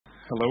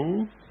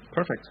Hello.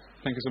 Perfect.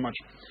 Thank you so much.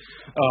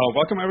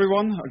 Welcome,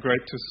 everyone.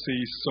 Great to see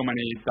so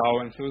many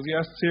DAO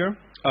enthusiasts here.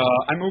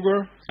 I'm Ugur,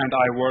 and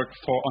I work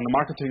on the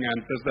marketing and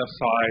business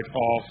side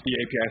of the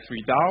API3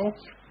 DAO,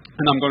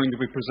 and I'm going to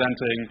be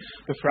presenting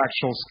the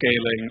fractal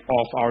scaling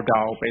of our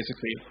DAO,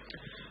 basically.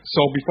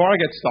 So before I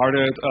get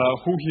started,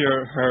 who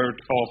here heard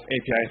of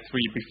API3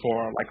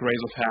 before, like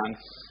raise of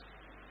hands?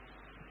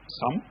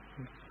 Some?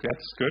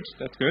 That's good,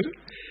 that's good.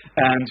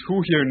 And who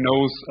here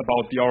knows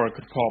about the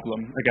Oracle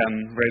problem?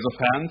 Again, raise of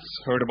hands,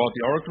 heard about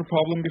the Oracle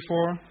problem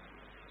before?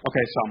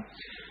 Okay, some.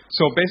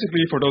 So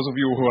basically, for those of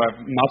you who have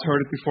not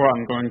heard it before,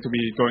 I'm going to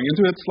be going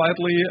into it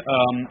slightly.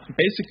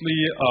 Basically,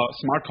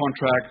 smart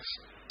contracts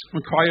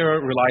require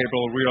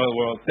reliable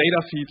real-world data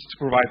feeds to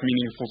provide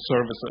meaningful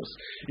services.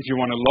 If you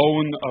want a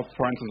loan,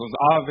 for instance, as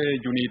Aave,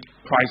 you need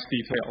price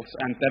details,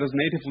 and that is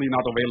natively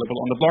not available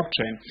on the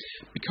blockchain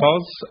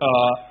because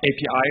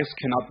APIs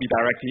cannot be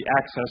directly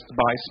accessed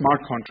by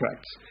smart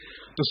contracts.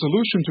 The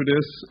solution to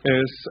this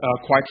is,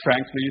 quite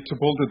frankly, to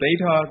pull the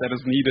data that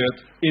is needed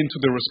into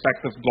the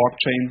respective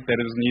blockchain that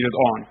it is needed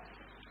on.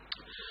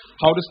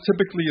 How this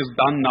typically is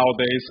done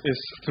nowadays is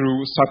through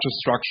such a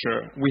structure.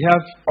 We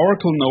have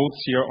Oracle nodes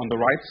here on the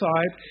right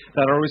side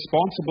that are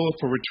responsible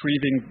for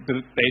retrieving the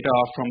data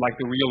from like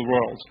the real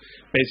world,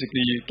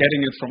 basically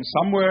getting it from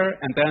somewhere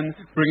and then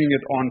bringing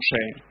it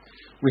on-chain.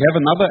 We have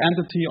another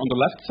entity on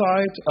the left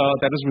side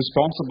that is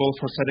responsible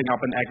for setting up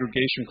an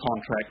aggregation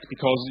contract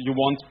because you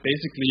want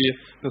basically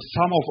the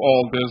sum of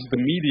all this,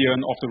 the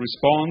median of the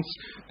response,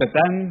 that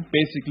then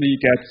basically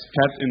gets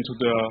fed into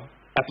the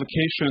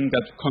application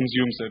that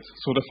consumes it,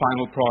 so the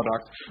final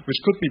product, which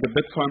could be the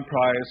Bitcoin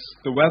price,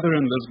 the weather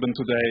in Lisbon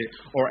today,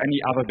 or any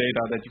other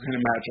data that you can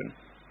imagine.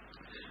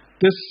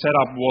 This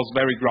setup was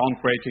very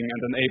groundbreaking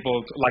and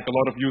enabled like a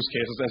lot of use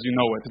cases as you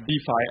know it.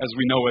 DeFi, as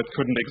we know it,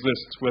 couldn't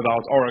exist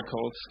without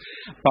oracles.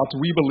 But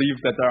we believe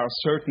that there are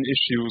certain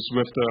issues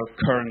with the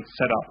current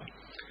setup.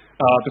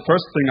 The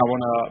first thing I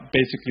want to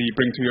basically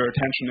bring to your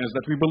attention is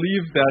that we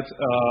believe that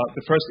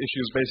the first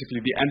issue is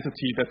basically the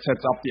entity that sets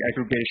up the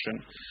aggregation.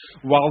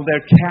 While there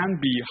can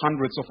be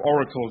hundreds of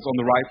oracles on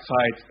the right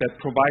side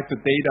that provide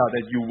the data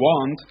that you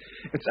want,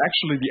 it's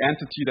actually the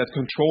entity that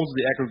controls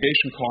the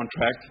aggregation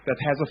contract that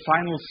has a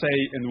final say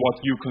in what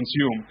you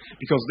consume,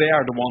 because they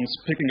are the ones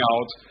picking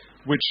out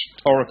which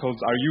oracles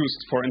are used,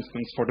 for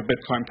instance, for the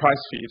Bitcoin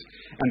price feed.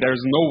 And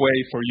there's no way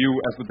for you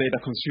as the data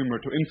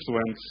consumer to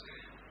influence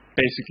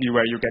basically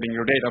where you're getting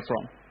your data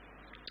from.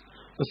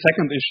 The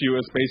second issue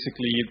is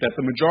basically that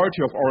the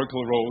majority of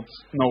Oracle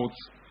nodes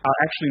are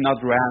actually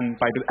not ran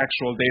by the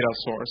actual data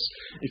source.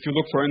 If you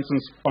look, for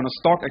instance, on a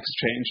stock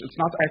exchange, it's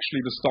not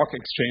actually the stock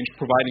exchange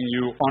providing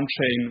you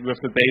on-chain with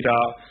the data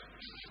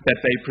that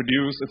they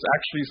produce. It's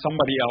actually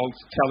somebody else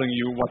telling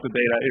you what the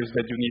data is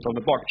that you need on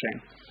the blockchain.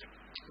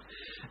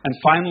 And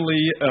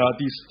finally,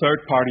 these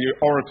third-party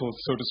oracles,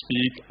 so to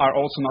speak, are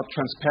also not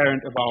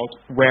transparent about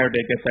where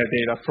they get their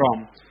data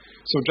from.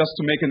 So just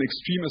to make an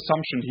extreme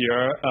assumption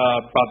here,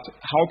 but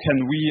how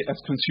can we as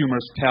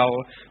consumers tell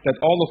that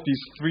all of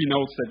these three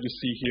nodes that you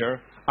see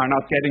here are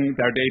not getting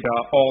their data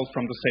all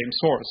from the same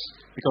source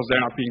because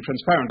they're not being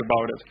transparent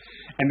about it?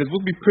 And it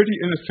would be pretty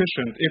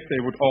inefficient if they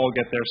would all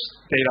get their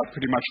data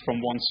pretty much from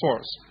one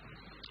source.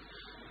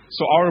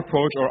 So our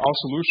approach or our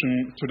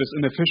solution to this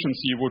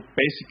inefficiency would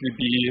basically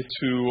be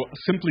to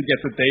simply get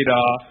the data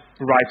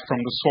right from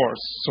the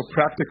source. So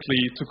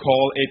practically to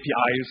call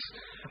APIs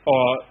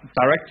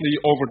directly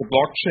over the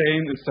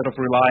blockchain instead of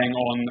relying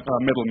on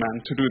middlemen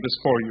to do this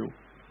for you.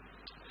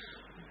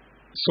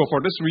 So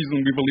for this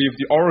reason, we believe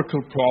the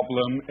Oracle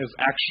problem is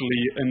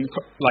actually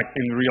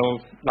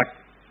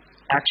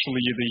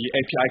actually the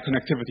API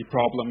connectivity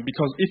problem,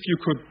 because if you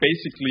could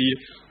basically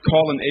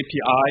call an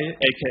API,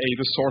 aka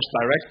the source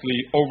directly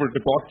over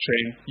the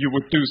blockchain, you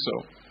would do so.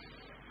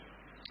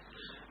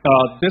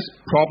 This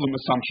problem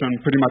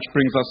assumption pretty much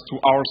brings us to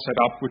our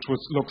setup, which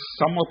looks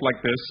somewhat like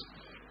this.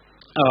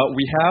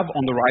 We have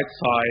on the right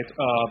side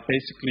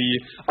basically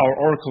our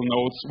Oracle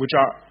nodes, which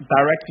are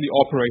directly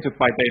operated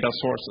by data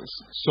sources.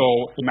 So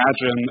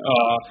imagine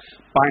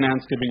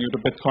Binance giving you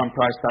the Bitcoin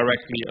price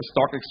directly, a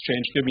stock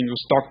exchange giving you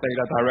stock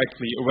data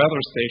directly, a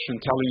weather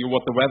station telling you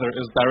what the weather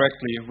is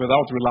directly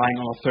without relying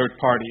on a third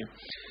party.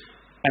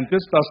 And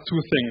this does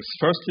two things.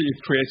 Firstly, it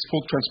creates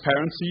full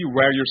transparency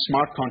where your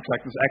smart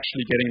contract is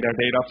actually getting their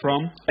data from,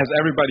 as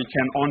everybody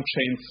can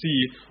on-chain see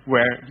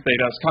where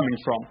data is coming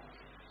from.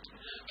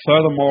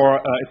 Furthermore,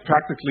 it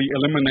practically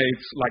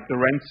eliminates like the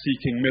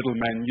rent-seeking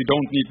middlemen. You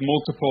don't need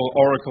multiple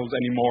oracles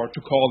anymore to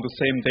call the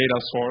same data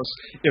source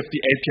if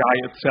the API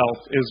itself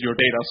is your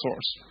data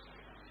source.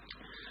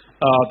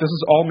 This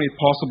is all made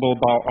possible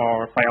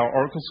by our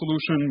Oracle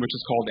solution, which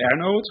is called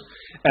Airnode.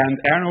 And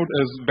Airnode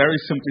is very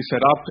simply set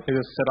up. It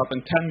is set up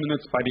in 10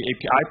 minutes by the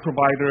API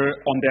provider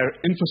on their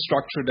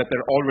infrastructure that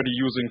they're already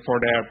using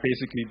for their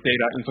basically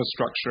data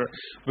infrastructure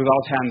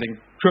without handling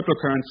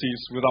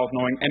cryptocurrencies, without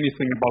knowing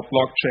anything about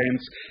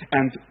blockchains.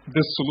 And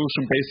this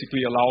solution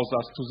basically allows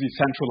us to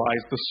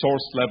decentralize the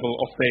source level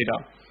of data.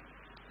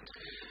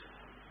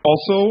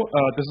 Also,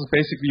 this is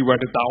basically where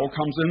the DAO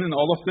comes in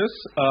all of this.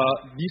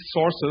 These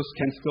sources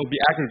can still be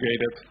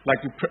aggregated. Like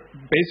you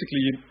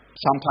basically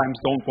sometimes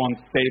don't want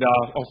data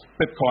of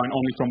Bitcoin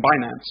only from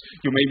Binance.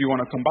 You maybe want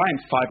to combine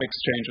 5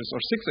 exchanges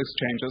or 6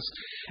 exchanges.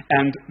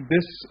 And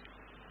this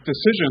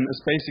decision is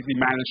basically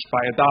managed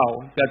by a DAO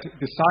that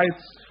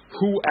decides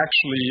who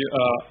actually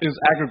is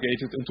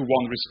aggregated into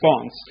one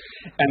response.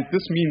 And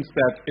this means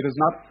that it is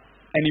not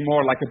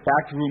anymore like a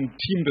backroom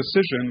team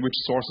decision which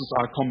sources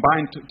are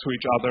combined to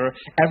each other.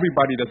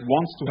 Everybody that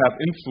wants to have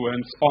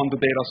influence on the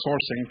data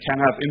sourcing can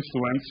have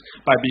influence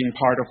by being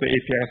part of the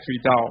API3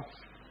 DAO.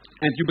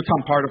 And you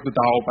become part of the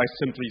DAO by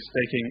simply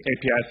staking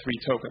API3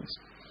 tokens.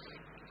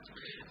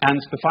 And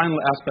the final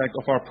aspect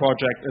of our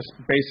project is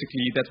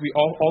basically that we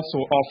also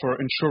offer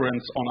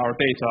insurance on our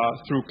data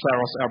through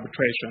Claros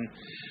arbitration.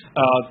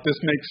 This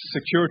makes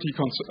security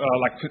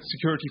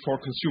for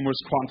consumers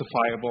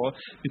quantifiable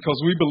because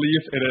we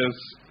believe it is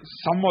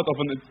somewhat of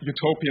an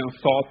utopian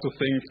thought to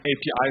think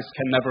APIs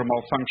can never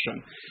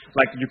malfunction.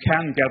 Like you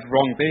can get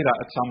wrong data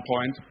at some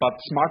point, but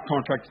smart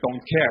contracts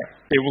don't care.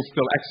 They will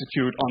still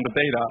execute on the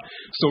data.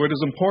 So it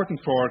is important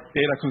for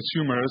data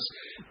consumers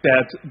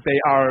that they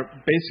are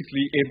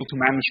basically able to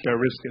manage their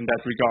risk in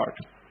that regard.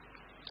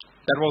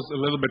 That was a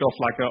little bit of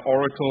like an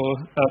Oracle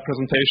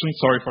presentation,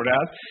 sorry for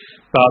that,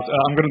 but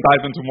I'm going to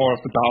dive into more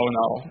of the DAO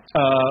now.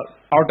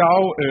 Our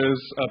DAO is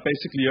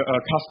basically a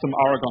custom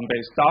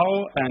Aragon-based DAO,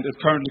 and it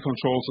currently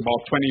controls about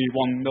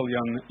 21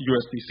 million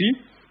USDC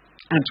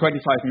and 25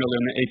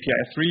 million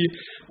API3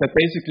 that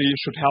basically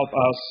should help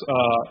us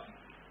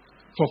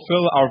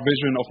fulfill our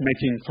vision of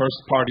making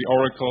first-party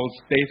oracles,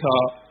 data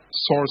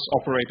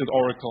source-operated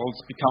oracles,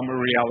 become a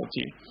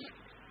reality.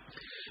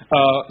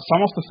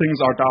 Some of the things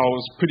our DAO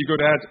is pretty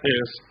good at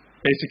is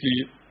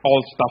basically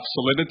all stuff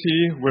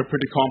Solidity. We're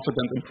pretty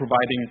confident in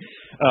providing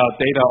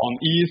data on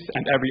ETH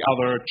and every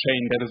other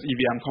chain that is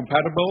EVM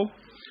compatible.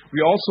 We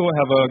also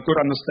have a good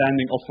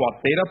understanding of what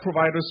data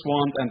providers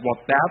want and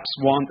what dApps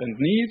want and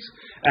need,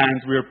 and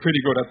we're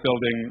pretty good at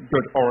building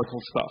good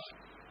Oracle stuff.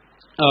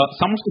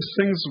 Some of the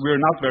things we're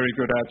not very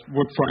good at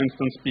would, for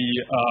instance, be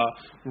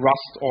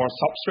Rust or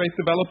Substrate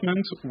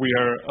development.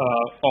 We're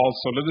all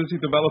Solidity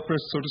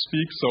developers, so to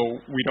speak, so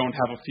we don't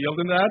have a field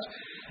in that.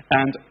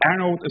 And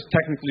Airnode is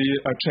technically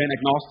chain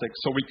agnostic,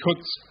 so we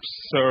could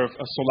serve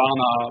a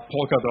Solana,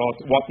 Polkadot,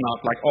 whatnot,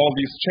 like all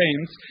these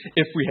chains,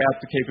 if we had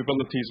the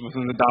capabilities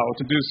within the DAO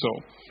to do so.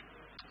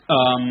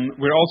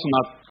 We're also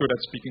not good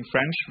at speaking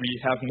French. We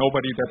have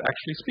nobody that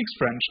actually speaks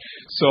French.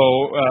 So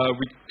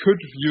we could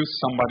use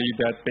somebody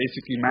that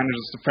basically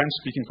manages the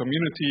French-speaking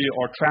community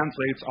or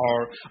translates our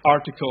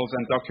articles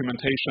and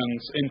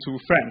documentations into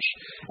French.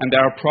 And there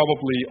are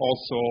probably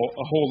also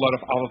a whole lot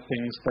of other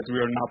things that we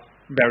are not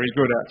very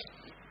good at.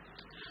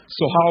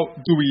 So how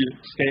do we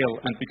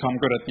scale and become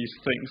good at these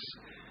things?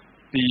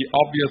 The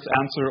obvious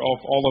answer of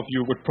all of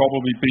you would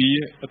probably be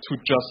to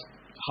just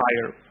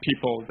hire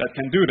people that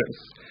can do this.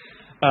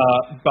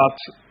 But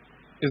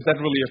is that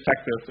really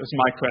effective is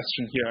my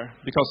question here.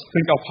 Because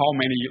think of how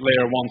many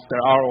layer 1s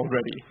there are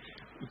already.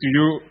 Do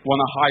you want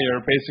to hire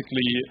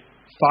basically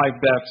 5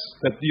 devs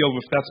that deal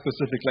with that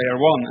specific layer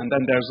 1, and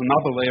then there's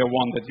another layer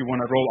 1 that you want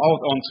to roll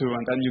out onto,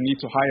 and then you need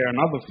to hire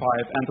another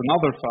 5 and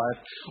another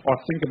 5? Or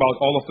think about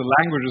all of the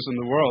languages in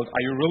the world.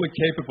 Are you really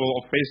capable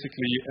of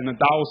basically, in a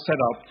DAO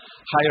setup,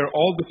 hire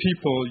all the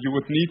people you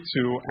would need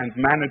to and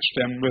manage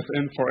them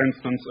within, for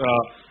instance, a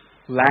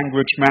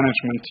language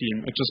management team?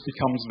 It just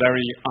becomes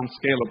very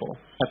unscalable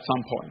at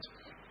some point.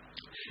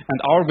 And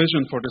our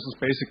vision for this is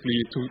basically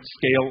to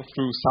scale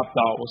through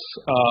sub-DAOs.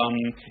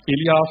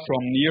 Ilya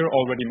from Near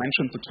already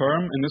mentioned the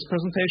term in this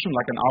presentation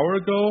like an hour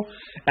ago,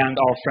 and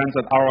our friends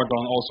at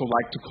Aragon also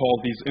like to call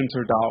these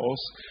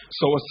inter-DAOs.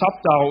 So a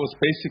sub-DAO is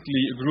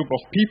basically a group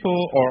of people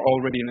or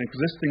already an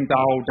existing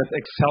DAO that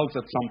excels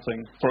at something.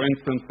 For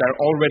instance, they're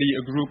already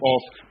a group of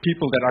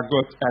people that are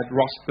good at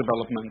Rust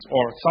development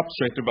or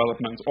Substrate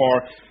development, or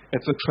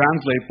it's a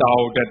Translate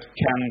DAO that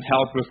can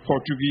help with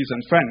Portuguese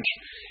and French.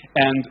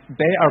 And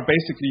they are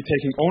basically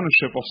taking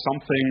ownership of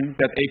something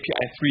that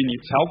API3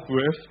 needs help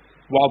with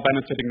while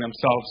benefiting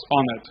themselves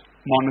on it,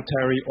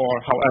 monetary or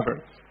however.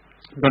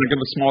 I'm going to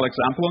give a small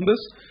example on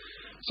this.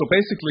 So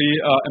basically,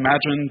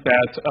 imagine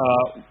that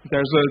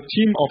there's a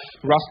team of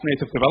Rust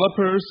native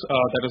developers,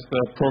 that is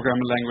the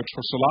programming language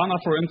for Solana,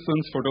 for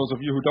instance, for those of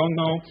you who don't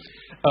know,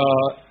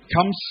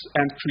 comes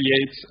and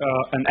creates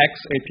an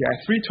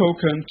XAPI3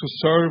 token to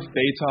serve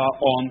data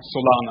on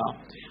Solana.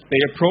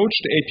 They approach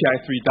the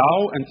API3 DAO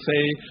and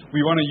say,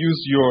 we want to use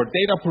your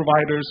data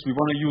providers, we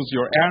want to use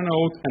your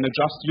Airnode and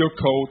adjust your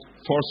code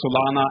for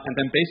Solana, and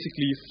then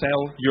basically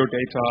sell your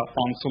data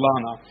on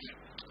Solana.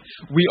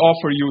 We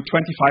offer you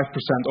 25%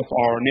 of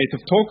our native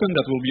token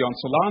that will be on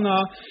Solana.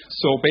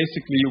 So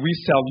basically, we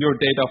sell your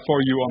data for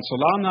you on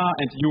Solana,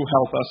 and you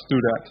help us do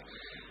that.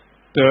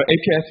 The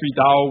API3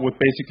 DAO would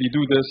basically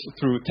do this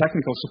through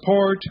technical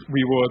support.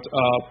 We would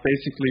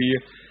basically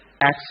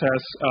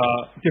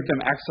give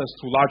them access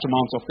to large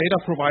amounts of data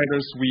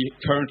providers. We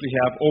currently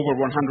have over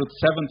 170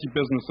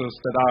 businesses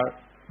that are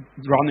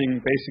running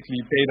basically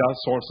data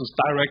sources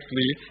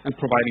directly and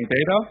providing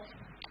data.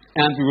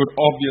 And we would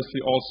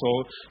obviously also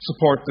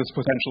support this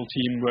potential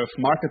team with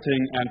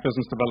marketing and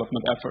business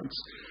development efforts.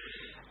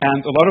 And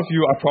a lot of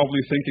you are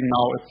probably thinking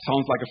now, it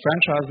sounds like a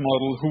franchise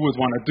model, who would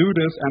want to do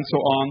this, and so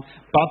on.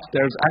 But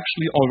there's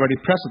actually already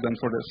precedent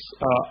for this.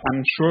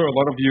 I'm sure a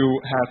lot of you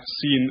have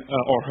seen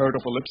or heard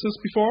of Ellipsis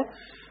before.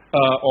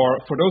 Or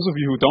for those of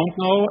you who don't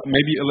know,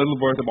 maybe a little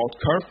word about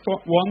Curve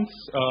once.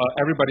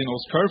 Everybody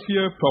knows Curve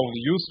here,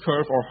 probably used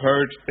Curve or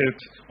heard it,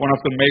 one of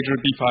the major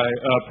DeFi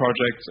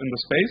projects in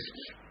the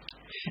space.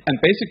 And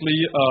basically,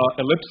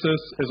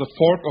 Ellipsis is a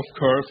fork of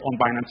Curve on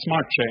Binance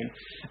Smart Chain.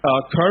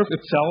 Curve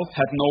itself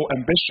had no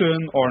ambition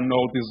or no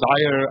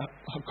desire,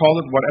 call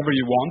it whatever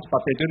you want,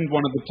 but they didn't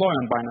want to deploy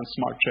on Binance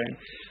Smart Chain.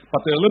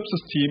 But the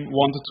Ellipsis team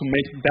wanted to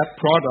make that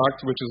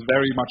product, which is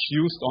very much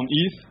used on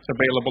ETH,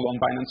 available on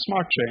Binance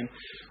Smart Chain.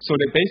 So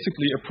they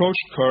basically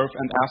approached Curve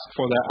and asked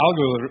for their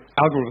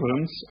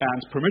algorithms and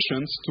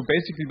permissions to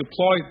basically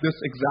deploy this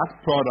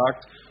exact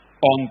product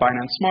on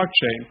Binance Smart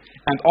Chain,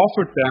 and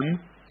offered them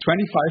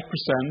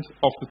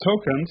 25% of the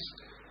tokens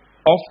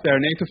of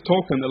their native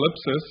token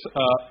Ellipsis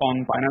on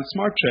Binance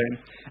Smart Chain.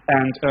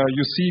 And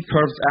you see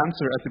Curve's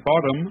answer at the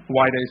bottom,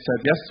 why they said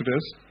yes to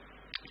this.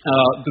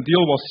 The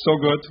deal was so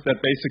good that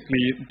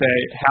basically they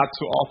had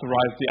to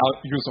authorize the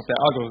use of their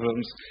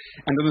algorithms.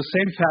 And in the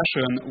same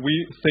fashion, we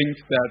think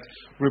that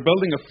we're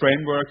building a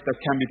framework that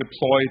can be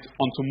deployed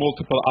onto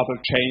multiple other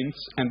chains,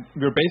 and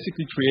we're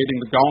basically creating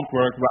the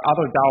groundwork where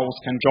other DAOs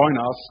can join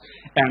us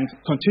and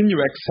continue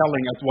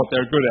excelling at what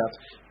they're good at,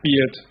 be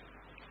it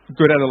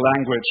good at a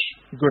language,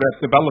 good at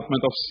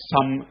development of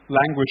some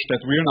language that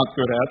we're not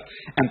good at,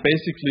 and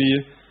basically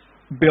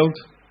build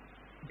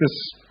this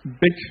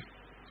big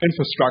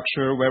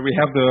infrastructure where we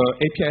have the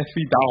API3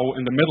 DAO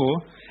in the middle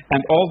and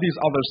all these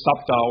other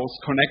sub-DAOs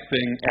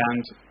connecting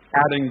and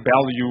adding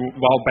value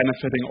while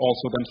benefiting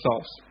also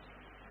themselves.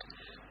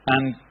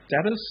 And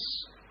that is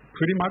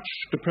pretty much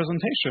the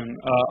presentation.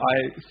 I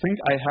think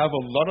I have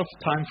a lot of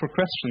time for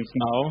questions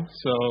now,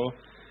 so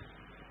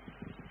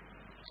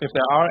if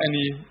there are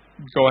any,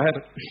 go ahead.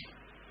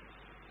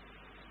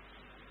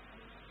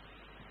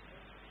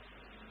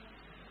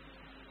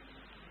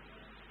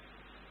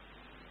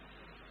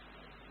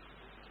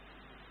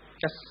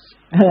 Yes.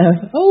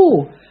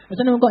 Oh, has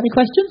anyone got any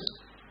questions?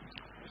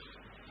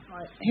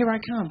 Right, here I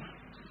come.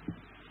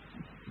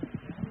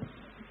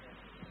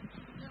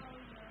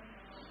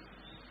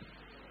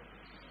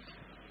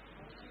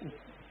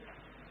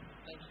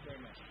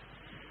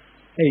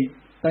 Hey,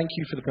 thank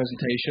you for the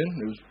presentation.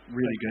 It was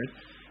really good.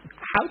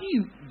 How do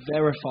you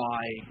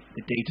verify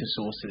the data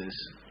sources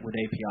with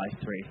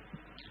API3?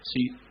 So,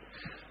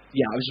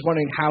 I was just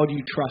wondering, how do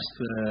you trust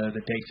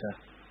the data?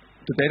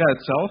 The data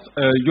itself,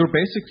 you're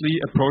basically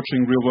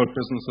approaching real-world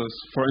businesses.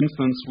 For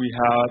instance,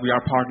 we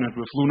are partnered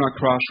with Luna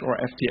Crush or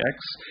FTX,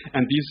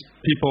 and these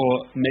people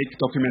make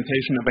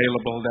documentation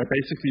available. They're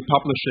basically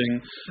publishing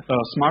a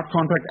smart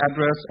contract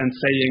address and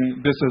saying,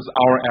 this is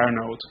our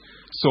Airnode.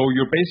 So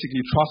you're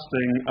basically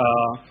trusting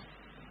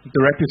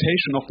the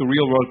reputation of the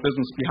real-world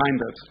business behind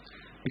it.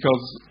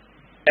 Because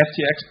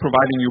FTX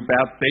providing you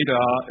bad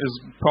data is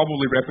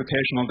probably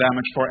reputational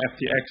damage for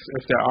FTX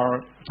if there are,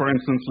 for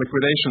instance,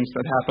 liquidations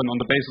that happen on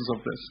the basis of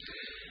this.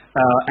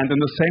 And in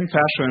the same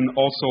fashion,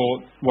 also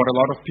what a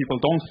lot of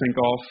people don't think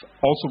of,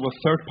 also with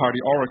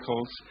third-party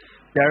oracles,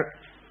 they're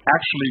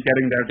actually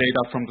getting their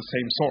data from the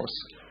same source.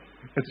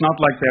 It's not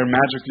like they're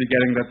magically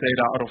getting that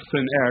data out of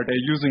thin air.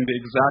 They're using the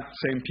exact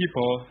same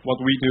people. What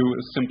we do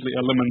is simply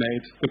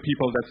eliminate the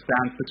people that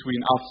stand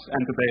between us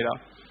and the data.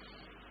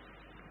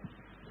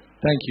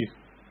 Thank you.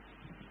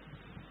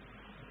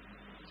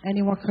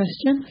 Any more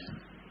questions?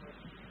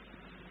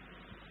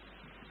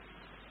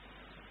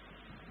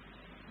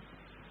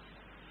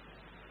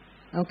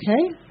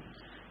 Okay.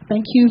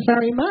 Thank you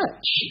very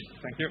much.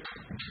 Thank you.